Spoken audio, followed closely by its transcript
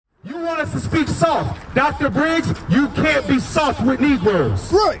You want us to speak soft. Dr. Briggs, you can't be soft with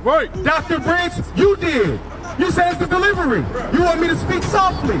Negroes. Right. Dr. Briggs, you did. You said it's the delivery. You want me to speak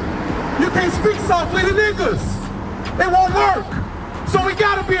softly. You can't speak softly to niggas. It won't work. So we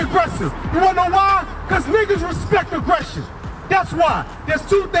gotta be aggressive. You wanna know why? Because niggas respect aggression. That's why. There's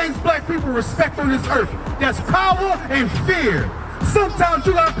two things black people respect on this earth. That's power and fear. Sometimes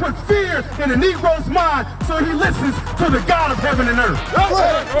you gotta put fear in a Negro's mind so he listens to the God of heaven and earth.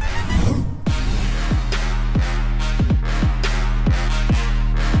 Right.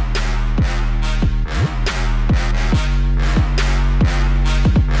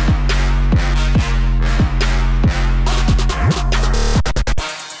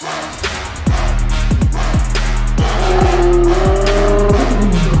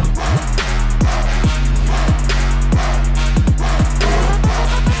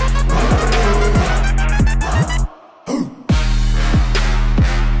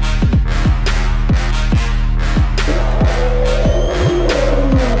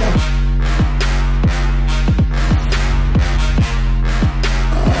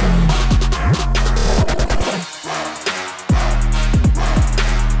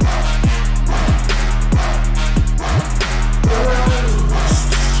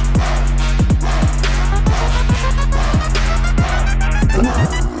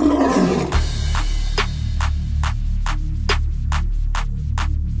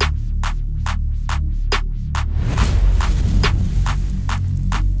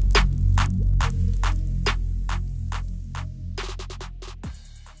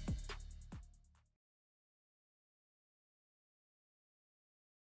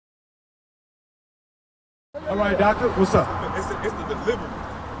 All right, doctor, what's up? It's the delivery.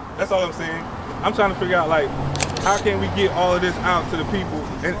 That's all I'm saying. I'm trying to figure out, like, how can we get all of this out to the people?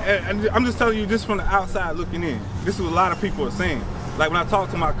 And I'm just telling you this from the outside looking in. This is what a lot of people are saying. Like, when I talk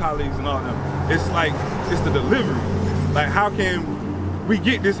to my colleagues and all of them, it's like, it's the delivery. Like, how can we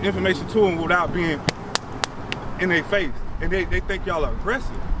get this information to them without being in their face? And they think y'all are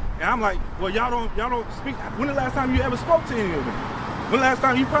aggressive. And I'm like, well, y'all don't speak. When the last time you ever spoke to any of them? When the last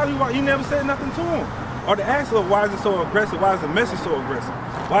time you never said nothing to them? Or to ask her, why is it so aggressive? Why is the message so aggressive?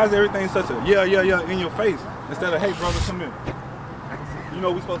 Why is everything such a yeah in your face? Instead of, hey brother, come here. You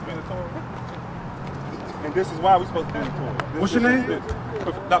know we're supposed to be in the Torah? And this is why we're supposed to be in the Torah. What's your name?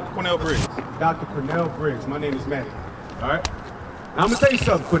 Dr. Cornell Briggs. Dr. Cornell Briggs. My name is Matty. All right? Now, I'm going to tell you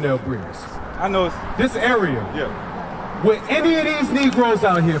something, Cornell Briggs. I know it's... This area, yeah. with any of these Negroes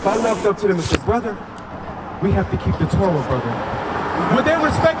out here, if I walked up to them and said, brother, we have to keep the Torah, brother. Would they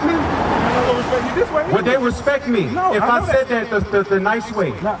respect me? Would they respect me if I said that the nice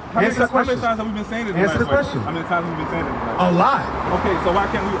way? Answer the question. How many times have we been saying it? Answer the question. How many times have we been saying it? A lot. Okay, so why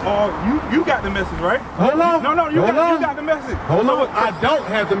can't we all? You got the message, right? Hold on. No, you got the message. Hold on. I don't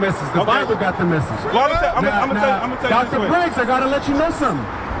have the message. The Bible got the message. Well, I'm gonna tell you Dr. Briggs, I gotta let you know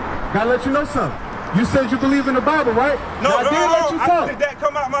something. You said you believe in the Bible, right? No, I did let you talk. Did that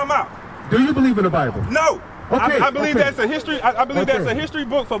come out my mouth? Do you believe in the Bible? No. Okay, I believe that's a history. I believe that's a history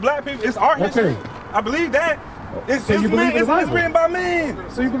book for black people. It's our history. I believe that. It's written by men.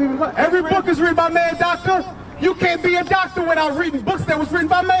 So you believe in the Bible? Every book is written by man, doctor. You can't be a doctor without reading books that was written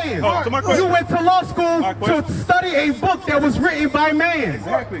by man. Oh, so my question, you went to law school to study a book that was written by man.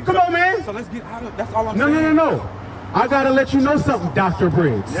 Exactly. Come on, man. So let's get out of. That's all I'm saying. No. I gotta let you know something, Dr.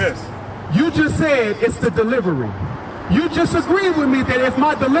 Briggs. Yes. You just said it's the delivery. You just agreed with me that if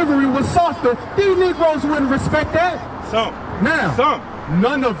my delivery was softer, these Negroes wouldn't respect that. Some.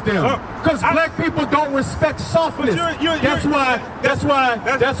 None of them. Because black people don't respect softness. That's why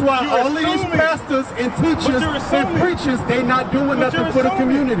all of these pastors and teachers and preachers, they not doing nothing for the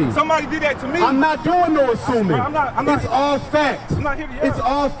community. Somebody did that to me. I'm not doing no assuming. It's all fact. I'm not here to yell. It's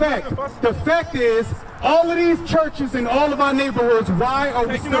all fact. The fact is, all of these churches in all of our neighborhoods, why are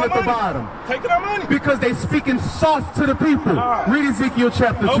we still at the bottom? Taking our money. Because they speaking soft to the people. Read Ezekiel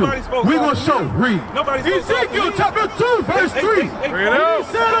chapter 2. We're going to show. Read. Ezekiel chapter 2, verse 3. He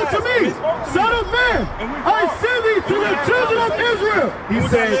said unto me, son of man, I send thee to the children of Israel. He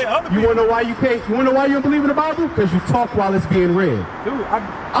said, you want to know why you can't? You want to know why you don't believe in the Bible? Because you talk while it's being read. Dude,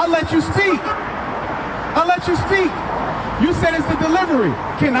 I'll let you speak. You said it's the delivery.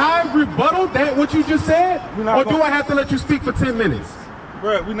 Can I rebuttal that what you just said? Or do I have to let you speak for 10 minutes?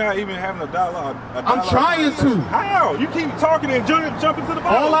 Bro, we're not even having a dialogue. I'm trying to. How? You keep talking and jumping to the bottom.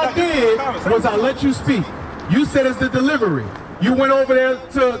 All I did was I let you speak. You said it's the delivery. You went over there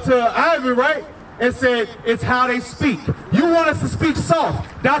to Ivan, right? And said it's how they speak. You want us to speak soft.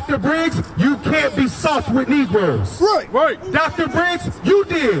 Dr. Briggs, you can't be soft with Negroes. Right. Dr. Briggs, you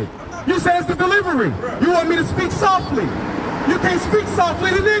did. You said it's the delivery. You want me to speak softly. You can't speak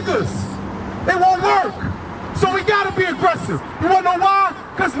softly to niggas. It won't work. So we gotta be aggressive. You wanna know why?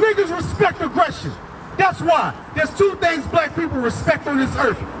 Because niggas respect aggression. That's why. There's two things black people respect on this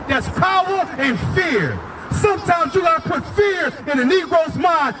earth. That's power and fear. Sometimes you gotta put fear in a Negro's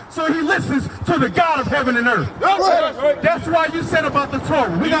mind so he listens to the God of heaven and earth. That's why you said about the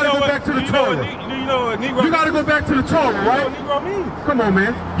Torah. We gotta go back to the Torah. You know what Negro? You gotta go back to the Torah, right? You know what Negro means? Come on,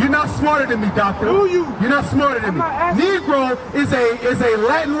 man. You're not smarter than me, doctor. Who you? You're not smarter than me. Negro is a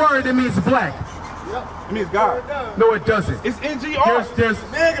Latin word that means black. It means God. No, it doesn't. It's NGR. There's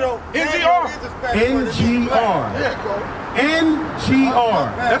NGR. NGR.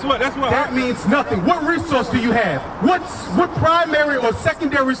 NGR. That's what. That means nothing. What resource do you have? What primary or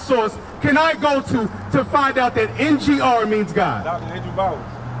secondary source can I go to find out that NGR means God? Dr. Andrew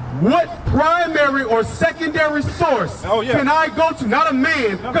Bowers. What primary or secondary source can I go to? Not a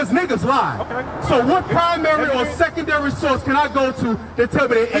man, because niggas lie. Okay. So what primary or secondary source can I go to that tell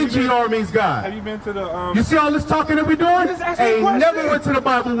me that NGR means God? Have you been to the... You see all this talking that we doing? Just ask me a question. Never went to the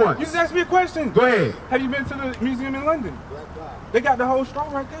Bible once. You just asked me a question. Go ahead. Have you been to the museum in London? They got the whole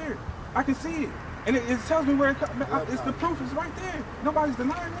straw right there. I can see it. And it tells me where it's the proof is right there. Nobody's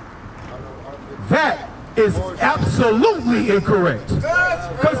denying it. That is absolutely incorrect.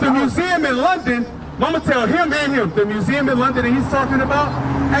 Because the museum in London, I'm going to tell him and him, the museum in London that he's talking about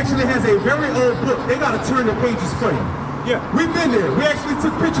actually has a very old book. They got to turn the pages for you. Yeah. We've been there. We actually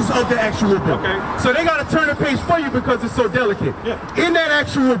took pictures of the actual book. Okay. So they got to turn the page for you because it's so delicate. Yeah. In that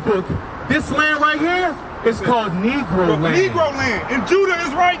actual book, this land right here is called Negro land. Negro land. And Judah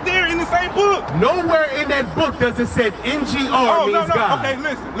is right there in the same book. Nowhere in that book does it say NGR means God. Okay,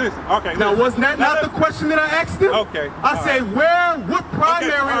 listen. Okay. Now, wasn't that not the question that I asked him? Okay. I said, what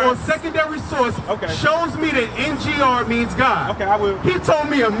primary or secondary source shows me that NGR means God? Okay, I will. He told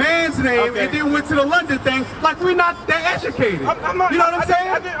me a man's name and then went to the London thing like we're not that educated. I'm not, you know what I'm saying?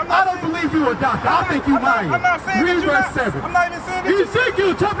 I don't believe you a doctor. I think you lying. I'm not saying Read verse 7. I'm not even saying that.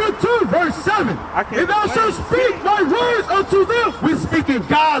 Ezekiel chapter 2, verse 7. And thou shalt speak my words unto them. We're speaking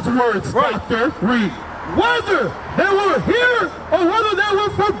God's words, doctor. Read. Whether they will hear or whether they will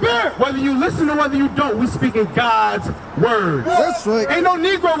forbear. Whether you listen or whether you don't, we're speaking God's words. That's right. Ain't no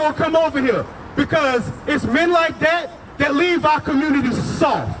Negro gonna come over here because it's men like that that leave our community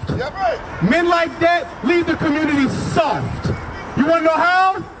soft. Men like that leave the community soft. You wanna know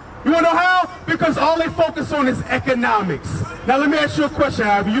how? You wanna know how? Because all they focus on is economics. Now let me ask you a question,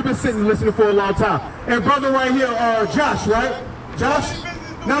 Ivy. You've been sitting and listening for a long time. And brother right here, Josh, right? Josh?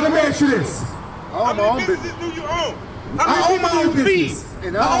 Now let me ask you this. How many businesses do you own? I own my own business.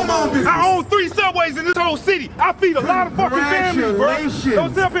 I own my own business. I own 3 subways in this whole city. I feed a lot of fucking families, bro.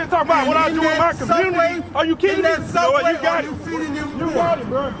 Don't sit up here and talk about what I do in my community. Are you kidding me? In that subway, you got you feeding them You got it,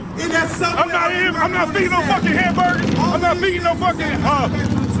 bro. In that subway, I'm not feeding no fucking hamburgers. I'm not feeding no fucking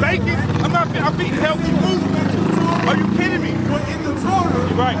bacon. I'm feeding healthy food. Are you kidding me? But in the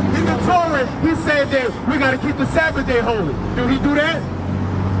Torah, right. In the Torah, he said that we got to keep the Sabbath day holy. Do he do that?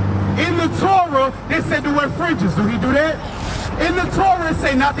 In the Torah, they said to wear fringes. Do he do that? In the Torah, it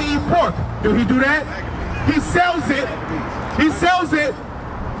say not to eat pork. Do he do that? He sells it. He sells it.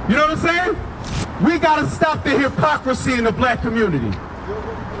 You know what I'm saying? We got to stop the hypocrisy in the black community.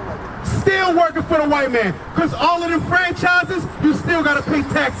 Still working for the white man. Because all of them franchises, you still got to pay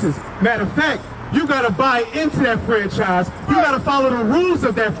taxes. Matter of fact, you got to buy into that franchise. You got to follow the rules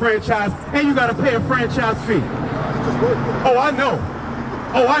of that franchise. And you got to pay a franchise fee. Oh, I know.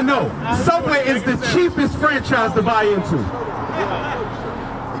 Oh, I know. Subway is the cheapest franchise to buy into.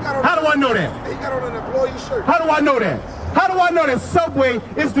 How do I know that? He got on an employee shirt. How do I know that? How do I know that Subway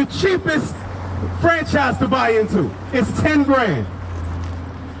is the cheapest franchise to buy into? It's 10 grand.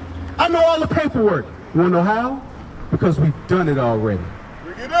 I know all the paperwork. You wanna know how? Because we've done it already.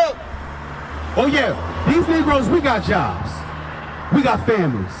 Bring it up. Oh yeah, these Negroes, we got jobs. We got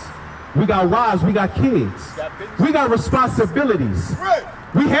families. We got wives, we got kids. We got responsibilities.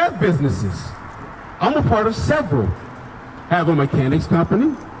 We have businesses. I'm a part of several. Have a mechanics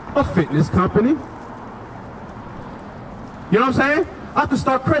company, a fitness company. You know what I'm saying? I could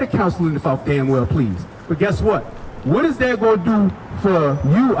start credit counseling if I damn well please. But guess what? What is that going to do for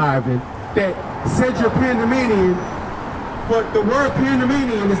you, Ivan, that said you're Panamanian, but the word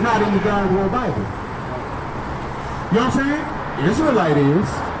Panamanian is not in the darn World Bible? You know what I'm saying? Israelite is.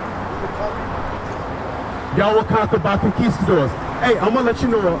 Y'all were conquered by conquistadors. Hey, I'm going to let you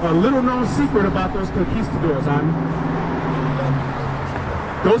know a little known secret about those conquistadors, Ivan.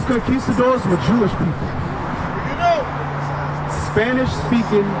 Those conquistadors were Jewish people. You know.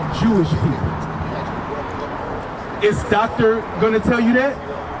 Spanish-speaking Jewish people. Is doctor gonna tell you that?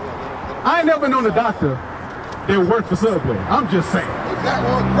 I ain't never known a doctor than work for Subway. I'm just saying.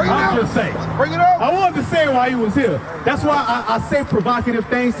 I'm just saying. Bring it up. I wanted to say it while you was here. That's why I say provocative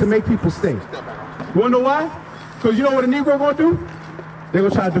things to make people stay. You wanna know why? Because you know what a Negro gonna do? They're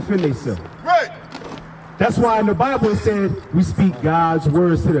gonna try to defend themselves. Right. That's why in the Bible it said we speak God's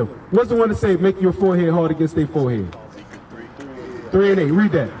words to them. What's the one that say make your forehead hard against their forehead? 3 and 8.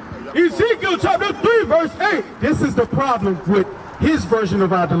 Read that. Ezekiel chapter 3 verse 8. This is the problem with his version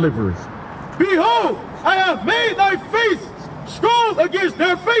of our deliverance. Behold, I have made thy face strong against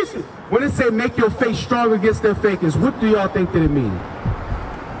their faces. When it say make your face strong against their faces, what do y'all think that it means?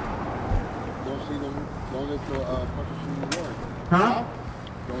 Don't see them. Don't let your oppressor see your word. Huh?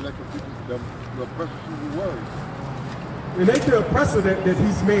 Don't let the oppressor see your word. And make the oppressor that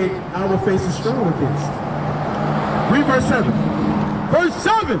he's made our faces strong against. Read verse 7. Verse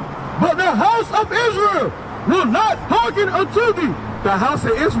 7. But the house of Israel will not hearken unto thee. The house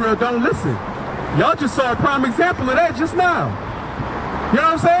of Israel don't listen. Y'all just saw a prime example of that just now. You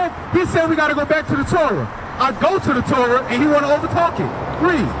know what I'm saying? He said we got to go back to the Torah. I go to the Torah and he want to overtalk it.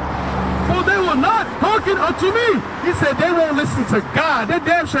 Read. For they will not hearken unto me. He said they won't listen to God. They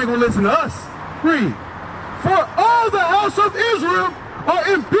damn sure ain't going to listen to us. Read. For all the house of Israel are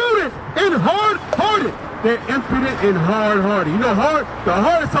impudent and hard-hearted. They're impudent and hard-hearted. You know, the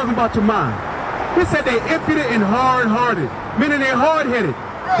heart is talking about your mind. He said they're impudent and hard-hearted, meaning they're hard-headed.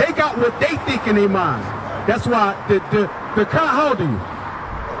 They got what they think in their mind. That's why how old are you?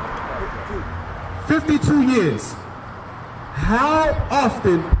 52 years. How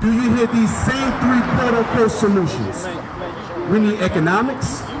often do you hear these same 3 quote-unquote solutions? We need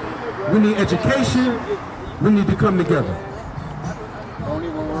economics. We need education. We need to come together. Only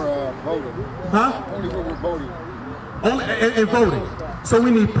when we're voting. Huh? Only when we're voting. Only and voting. So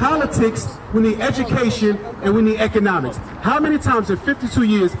we need politics, we need education, and we need economics. How many times in 52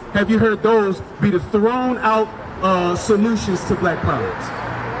 years have you heard those be the thrown out solutions to black problems?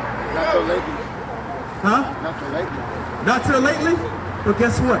 Not till lately. Huh? Not till lately. Not till lately? But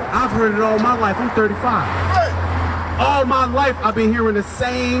guess what? I've heard it all my life. I'm 35. All my life I've been hearing the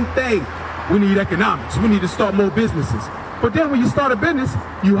same thing. We need economics. We need to start more businesses. But then when you start a business,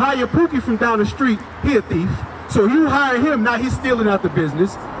 you hire Pookie from down the street. He a thief. So you hire him, now he's stealing out the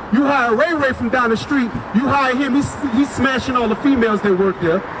business. You hire Ray from down the street, you hire him, he's smashing all the females that work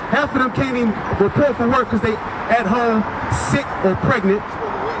there. Half of them can't even report for work because they at home sick or pregnant.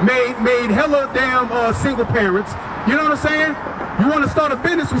 Made hella damn single parents. You know what I'm saying? You want to start a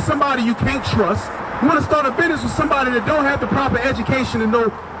business with somebody you can't trust. You want to start a business with somebody that don't have the proper education to know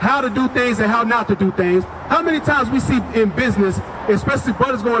how to do things and how not to do things. How many times we see in business, especially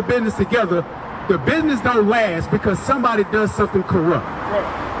brothers going business together, the business don't last because somebody does something corrupt.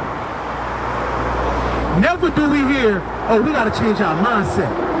 Never do we hear, oh, we got to change our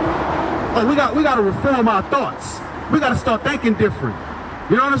mindset. Oh, we got to reform our thoughts. We got to start thinking different.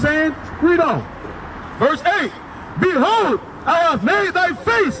 You know what I'm saying? Read on. Verse 8. Behold, I have made thy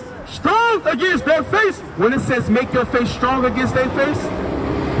face strong against their face. When it says make your face strong against their face,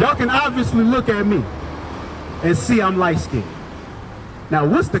 y'all can obviously look at me and see I'm light-skinned. Now,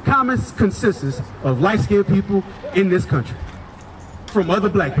 what's the common consensus of light-skinned people in this country from other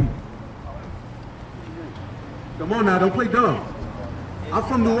black people? Come on now, don't play dumb. I'm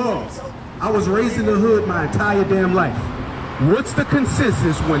from New Orleans. I was raised in the hood my entire damn life. What's the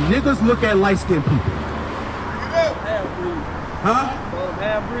consensus when niggas look at light-skinned people? Huh?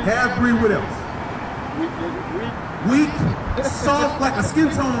 Half-breed, what else? Weak, soft, like a skin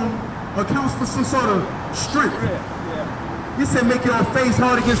tone accounts for some sort of strength. He said make your face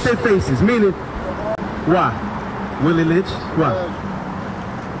hard against their faces, meaning, why? Willie Lynch, why?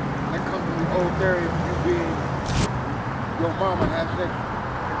 That comes from the old theory of you being, your mama had sex.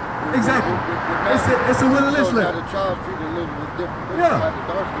 Exactly. It's a Willie Lynch letter. The child treated a little bit different. Yeah.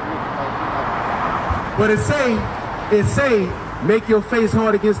 But it say make your face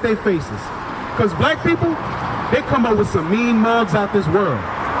hard against their faces. Because black people, they come up with some mean mugs out this world,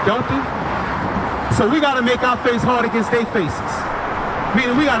 don't they? So we got to make our face hard against their faces.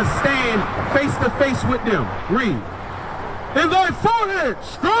 Meaning we got to stand face to face with them. Read. And thy forehead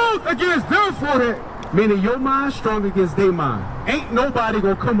strong against their forehead. Meaning your mind strong against their mind. Ain't nobody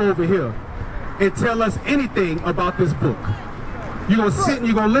going to come over here and tell us anything about this book. You're going to sit and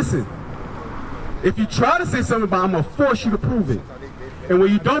you're going to listen. If you try to say something about it, I'm going to force you to prove it. And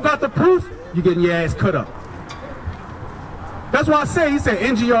when you don't got the proof, you're getting your ass cut up. That's why I say, he said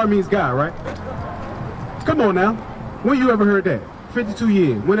NGR means God, right? Come on now. When you ever heard that? 52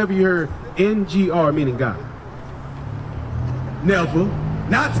 years. Whenever you heard NGR meaning God. Never.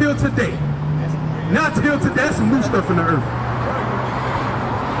 Not till today. Not till today. That's some new stuff in the earth.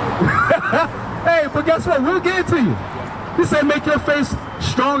 Hey, but guess what? We'll get it to you. He said, make your face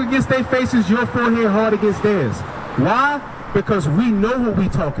strong against their faces, your forehead hard against theirs. Why? Because we know what we're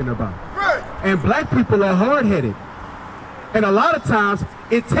talking about. Right. And black people are hard-headed. And a lot of times,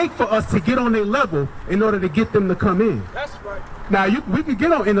 it takes for us to get on their level in order to get them to come in. That's right. Now, we could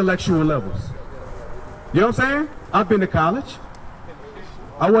get on intellectual levels. You know what I'm saying? I've been to college.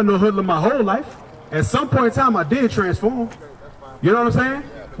 I wasn't no hoodlum my whole life. At some point in time, I did transform. You know what I'm saying?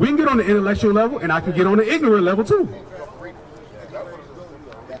 We can get on the intellectual level, and I can get on the ignorant level, too.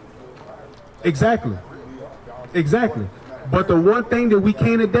 Exactly. Exactly. But the one thing that we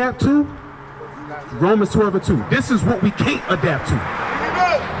can't adapt to, Romans 12:2. This is what we can't adapt to.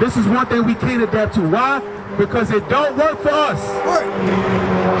 This is one thing we can't adapt to. Why? Because it don't work for us.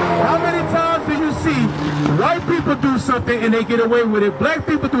 How many times do you see white people do something and they get away with it? Black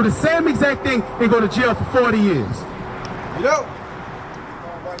people do the same exact thing and go to jail for 40 years.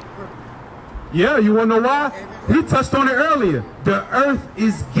 Yeah, you want to know why? He touched on it earlier. The earth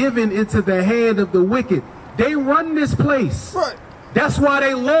is given into the hand of the wicked. They run this place. Right. That's why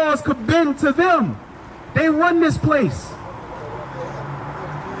their laws could bend to them. They run this place.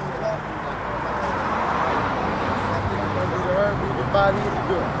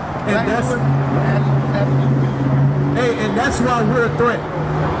 And that's why we're a threat.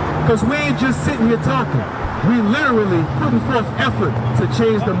 Because we ain't just sitting here talking. We literally putting forth effort to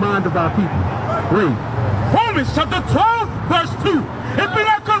change the mind of our people. Read. Romans chapter 12, verse 2. If be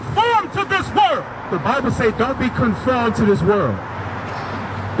not conformed to this world. The Bible says, don't be conformed to this world.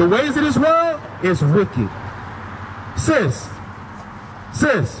 The ways of this world is wicked. Sis,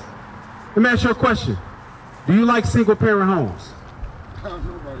 let me ask you a question. Do you like single parent homes?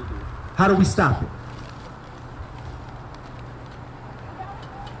 How do we stop it?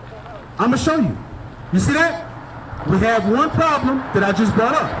 I'm going to show you. You see that? We have one problem that I just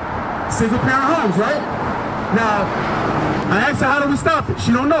brought up. Single parent homes, right? Now, I asked her, how do we stop it?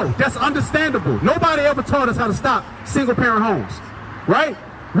 She don't know. That's understandable. Nobody ever taught us how to stop single parent homes. Right?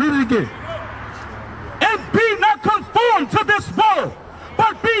 Read it again. And be not conformed to this world,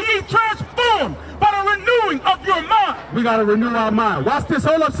 but be ye transformed by the renewing of your mind. We got to renew our mind. Watch this.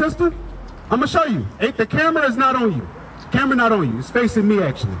 Hold up, sister. I'm going to show you. The camera is not on you. The camera not on you. It's facing me,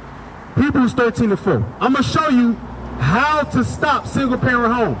 actually. Hebrews 13:4. I'm going to show you how to stop single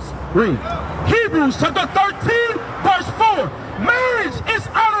parent homes. Read. Hebrews chapter 13, verse 4. Marriage is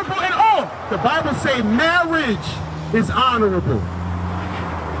honorable in all. The Bible says marriage is honorable.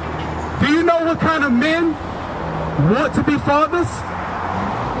 Do you know what kind of men want to be fathers?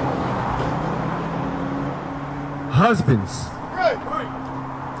 Husbands. Right.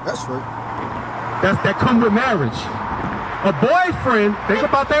 That's right. That come with marriage. A boyfriend, think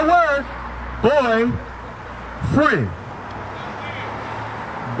about that word, boy-friend.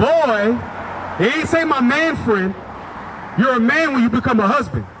 Boy, he ain't say my man friend. You're a man when you become a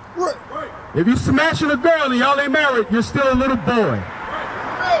husband. Right. If you smashing a girl and y'all ain't married, you're still a little boy.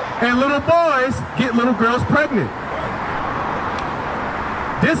 And little boys get little girls pregnant.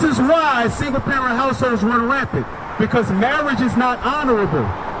 This is why single parent households run rampant, because marriage is not honorable.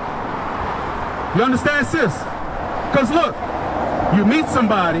 You understand, sis? Because look, you meet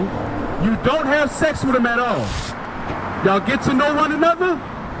somebody, you don't have sex with them at all. Y'all get to know one another,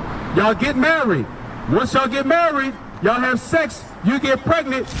 y'all get married. Once y'all get married, y'all have sex, you get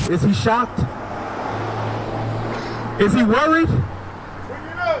pregnant. Is he shocked? Is he worried?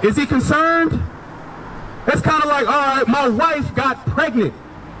 Is he concerned? It's kind of like, all right, my wife got pregnant.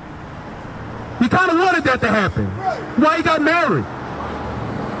 He kind of wanted that to happen. Why he got married?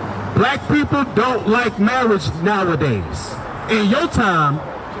 Black people don't like marriage nowadays. In your time,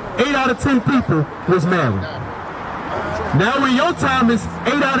 8 out of 10 people was married. Now in your time, it's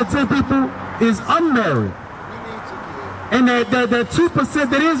 8 out of 10 people is unmarried. And that 2%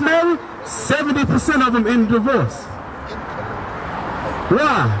 that is married, 70% of them in divorce.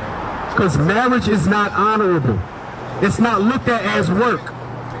 Why? Because marriage is not honorable. It's not looked at as work.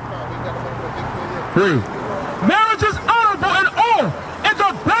 Read. Marriage is honorable in all, in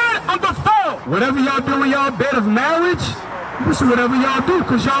the bed and the foul. Whatever y'all do in y'all bed of marriage, this is whatever y'all do,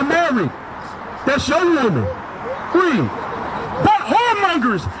 because y'all married. That's your woman. Read. But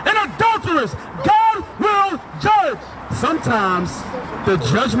whoremongers and adulterers, God will judge. Sometimes the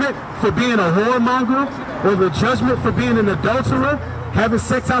judgment for being a whoremonger or the judgment for being an adulterer, having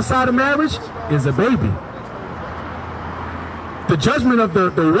sex outside of marriage, is a baby. The judgment of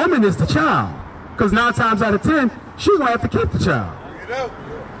the woman is the child. Because 9 times out of 10, she's going to have to keep the child.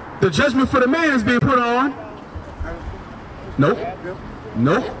 The judgment for the man is being put on. Nope.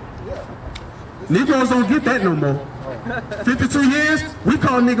 Negroes don't get that no more. 52 years, we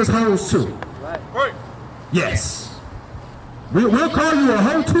call niggas hoes too. Right. Yes. We'll call you a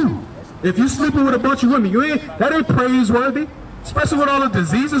hoe too. If you sleeping with a bunch of women, that ain't praiseworthy. Especially with all the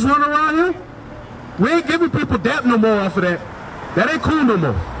diseases running around here. We ain't giving people that no more off of that. That ain't cool no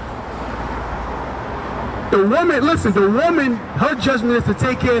more. The woman, listen, the woman, her judgment is to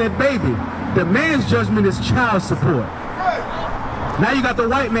take care of that baby. The man's judgment is child support. Now you got the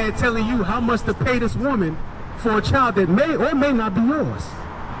white man telling you how much to pay this woman for a child that may or may not be yours.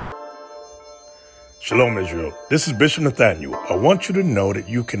 Shalom, Israel. This is Bishop Nathaniel. I want you to know that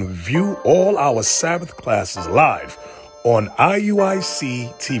you can view all our Sabbath classes live on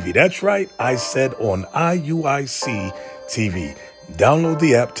IUIC TV. That's right, I said on IUIC TV. Download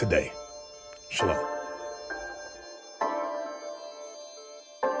the app today. Shalom.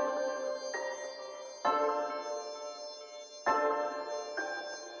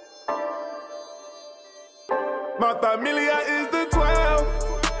 My familia is the 12.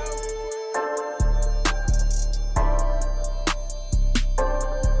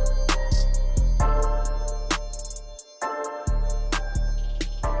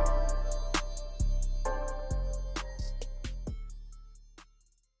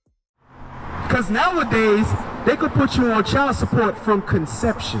 Because nowadays, they could put you on child support from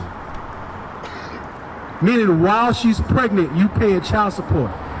conception. Meaning while she's pregnant, you paying child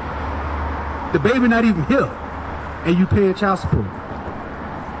support. The baby not even here, and you paying child support.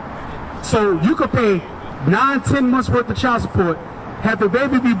 So you could pay 9-10 months worth of child support, have the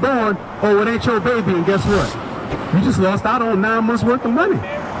baby be born, oh, it ain't your baby, and guess what? You just lost out on 9 months worth of money.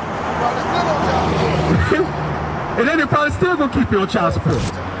 And then they're probably still gonna keep you on child support.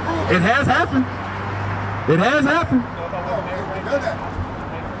 It has happened. It has happened.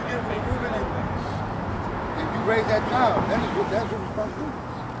 If you raise that child, that's your responsibility.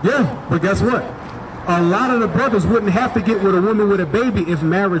 Yeah, but guess what? A lot of the brothers wouldn't have to get with a woman with a baby if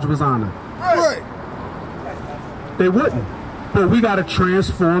marriage was honored. Right. They wouldn't. But we got to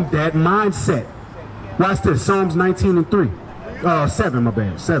transform that mindset. Watch this, Psalms 19:3. 7, my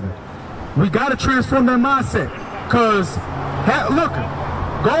bad, 7. We got to transform that mindset. Because, look,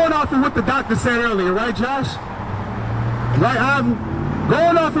 going off of what the doctor said earlier, right, Josh? Right, I'm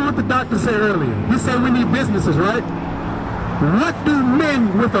going off of what the doctor said earlier. He said we need businesses, right? What do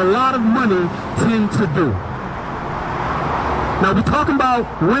men with a lot of money tend to do? Now we're talking about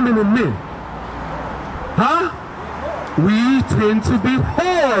women and men. Huh? We tend to be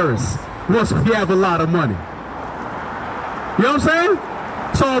whores once we have a lot of money. You know what I'm saying?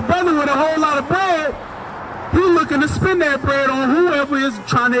 So a brother with a whole lot of bread, he's looking to spend that bread on whoever is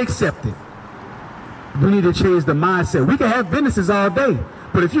trying to accept it. We need to change the mindset. We can have businesses all day,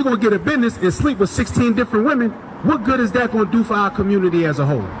 but if you're going to get a business and sleep with 16 different women, what good is that going to do for our community as a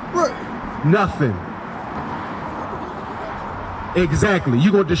whole? Right. Nothing. Exactly.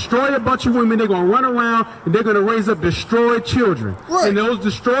 You're going to destroy a bunch of women, they're going to run around, and they're going to raise up destroyed children. Right. And those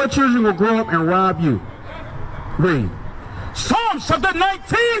destroyed children will grow up and rob you. Read. Psalms chapter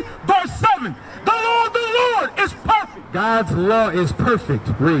 19, verse 7. The Lord is perfect. God's law is perfect.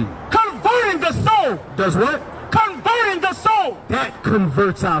 Read. Converting the soul. Does what? Converting the soul. That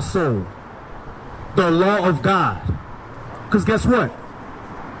converts our soul. The law of God. Because guess what?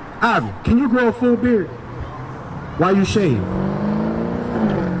 Ivy, can you grow a full beard while you shave?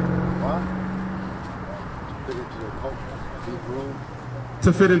 Why? Fit into the culture. Deep room.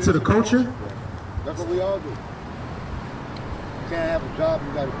 To fit into the culture? That's what we all do. You can't have a job,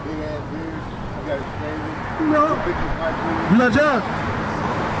 you got a big ass beard, you got a shave it. No. You got a job.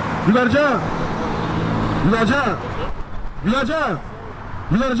 You got a job. You got a job. You got a job.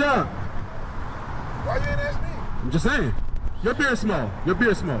 You got a job. Why you didn't ask me? I'm just saying. Your beard's small. Your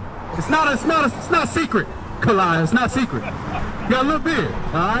beard's small. It's not a secret, Kalai. It's not secret. You got a little beard,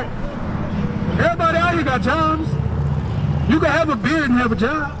 all right? Everybody out here got jobs. You can have a beard and have a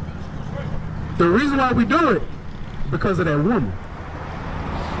job. The reason why we do it, because of that woman.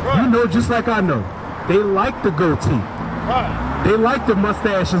 You know, just like I know, they like the goatee. They like the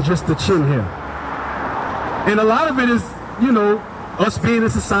mustache and just the chin hair. And a lot of it is, you know, us being in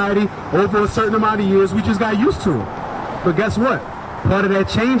society over a certain amount of years, we just got used to it. But guess what? Part of that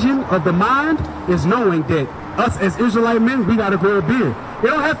changing of the mind is knowing that us as Israelite men, we got to grow a beard. It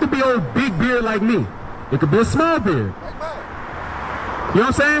don't have to be a big beard like me. It could be a small beard. You know what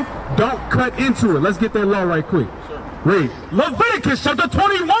I'm saying? Don't cut into it. Let's get that law right quick. Read. Leviticus chapter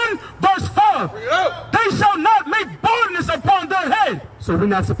 21, verse 5. They shall not make baldness upon their head. So we're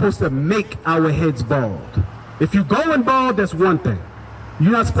not supposed to make our heads bald. If you going bald, that's one thing.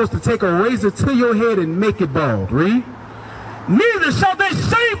 You're not supposed to take a razor to your head and make it bald. Read. Neither shall they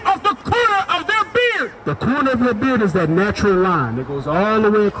shave off the corner of their beard. The corner of your beard is that natural line that goes all the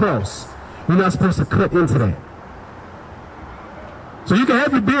way across. You're not supposed to cut into that. So you can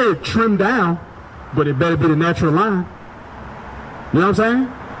have your beard trimmed down, but it better be the natural line. You know what I'm saying?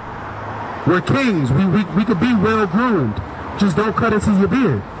 We're kings. We could be well groomed. Just don't cut into your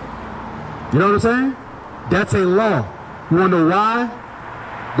beard. You know what I'm saying? That's a law. You want to know why?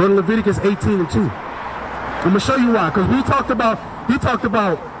 Go to Leviticus 18:2. I'm gonna show you why. Because he talked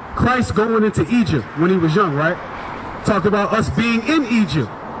about Christ going into Egypt when he was young, right? Talked about us being in Egypt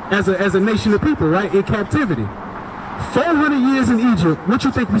as a nation of people, right? In captivity. 400 years in Egypt, what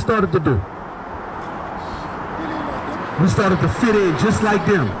you think we started to do? We started to fit in just like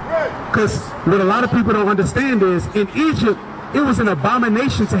them. Because what a lot of people don't understand is, in Egypt, it was an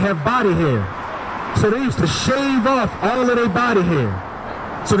abomination to have body hair. So they used to shave off all of their body hair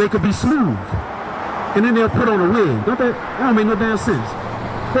so they could be smooth. And then they'll put on a wig. That don't make no damn sense.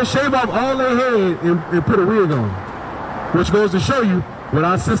 They'll shave off all their hair and put a wig on. Which goes to show you what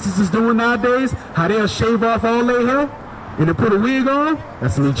our sisters is doing nowadays, how they'll shave off all their hair and then put a wig on.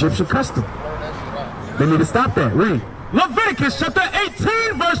 That's an Egyptian custom. They need to stop that. Read. Leviticus chapter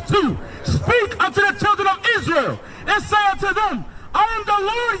 18 verse 2. Speak unto the children of Israel and say unto them, I am the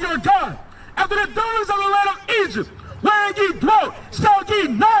Lord your God. After the doings of the land of Egypt, wherein ye dwelt, shall ye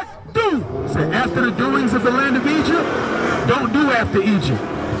not do. Say, after the doings of the land of Egypt, don't do after Egypt.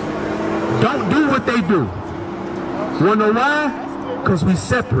 Don't do what they do. Wanna know why? Because we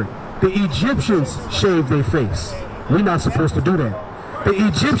separate. The Egyptians shave their face. We're not supposed to do that. The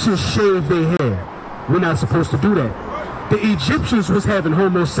Egyptians shave their hair. We're not supposed to do that. The Egyptians was having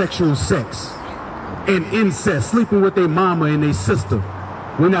homosexual sex and incest, sleeping with their mama and their sister.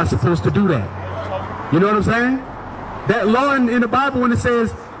 We're not supposed to do that. You know what I'm saying? That law in the Bible, when it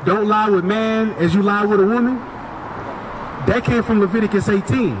says, don't lie with man as you lie with a woman, that came from Leviticus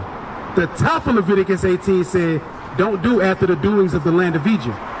 18. The top of Leviticus 18 said, don't do after the doings of the land of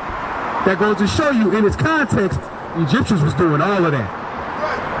Egypt. That goes to show you, in its context, the Egyptians was doing all of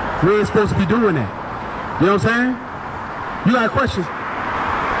that. We ain't supposed to be doing that. You know what I'm saying? You got a question?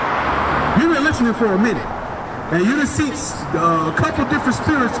 You've been listening for a minute, and you done see a couple different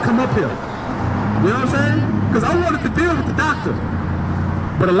spirits come up here. You know what I'm saying? Because I wanted to deal with the doctor.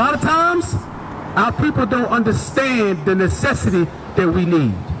 But a lot of times, our people don't understand the necessity that we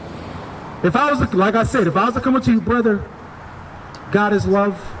need. If I was, like I said, if I was to come up to you, brother, God is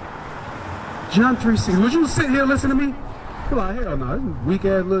love, John 3:6, would you sit here and listen to me? You're like, hell no, this weak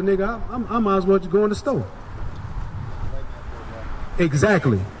ass little nigga, I might as well just go in the store.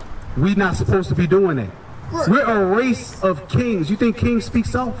 Exactly. We're not supposed to be doing that. We're a race of kings. You think kings speak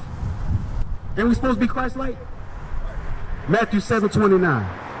soft? And we're supposed to be Christ-like? Matthew 7:29.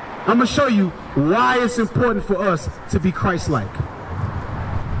 I'm going to show you why it's important for us to be Christ-like.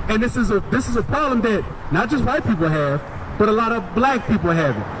 And this is a problem that not just white people have, but a lot of black people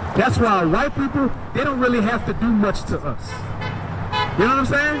have it. That's why white people, they don't really have to do much to us. You know what I'm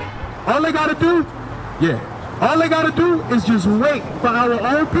saying? All they got to do, all they got to do is just wait for our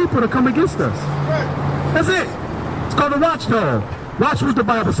own people to come against us. That's it. It's called a watchdog. Watch what the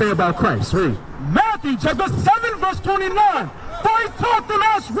Bible say about Christ. Read. Matthew chapter 7 verse 29. For he taught them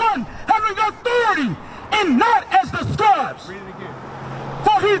as one, having authority, and not as the scribes. Read it again.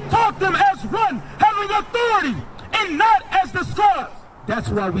 For he taught them as one, having authority, and not as the scribes. That's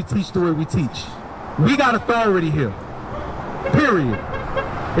why we teach the way we teach. We got authority here. Period.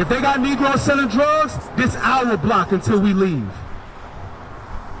 If they got Negros selling drugs, this our block until we leave.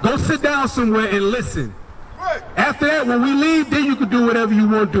 Go sit down somewhere and listen. After that, when we leave, then you can do whatever you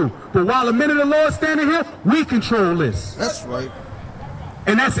want to do. But while the men of the Lord standing here, we control this. That's right.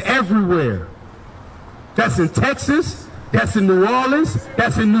 And that's everywhere. That's in Texas. That's in New Orleans.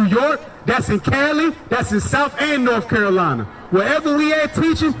 That's in New York. That's in Cali. That's in South and North Carolina. Wherever we at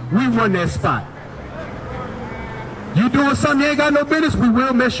teaching, we run that spot. You doing something you ain't got no business, we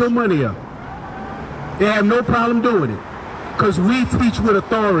will mess your money up. They have no problem doing it. Because we teach with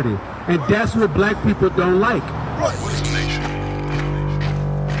authority. And that's what black people don't like.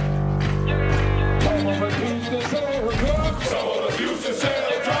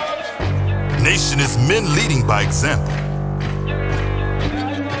 Nation is men leading by example.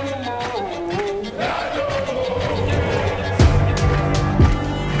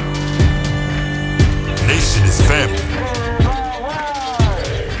 Nation is family.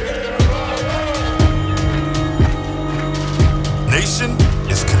 Nation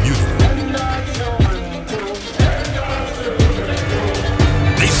is community.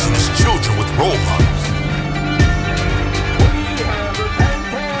 Nation is children with role models.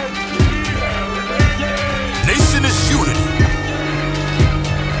 Nation is you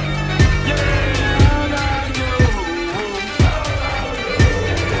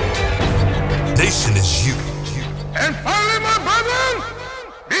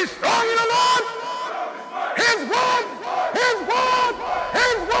His word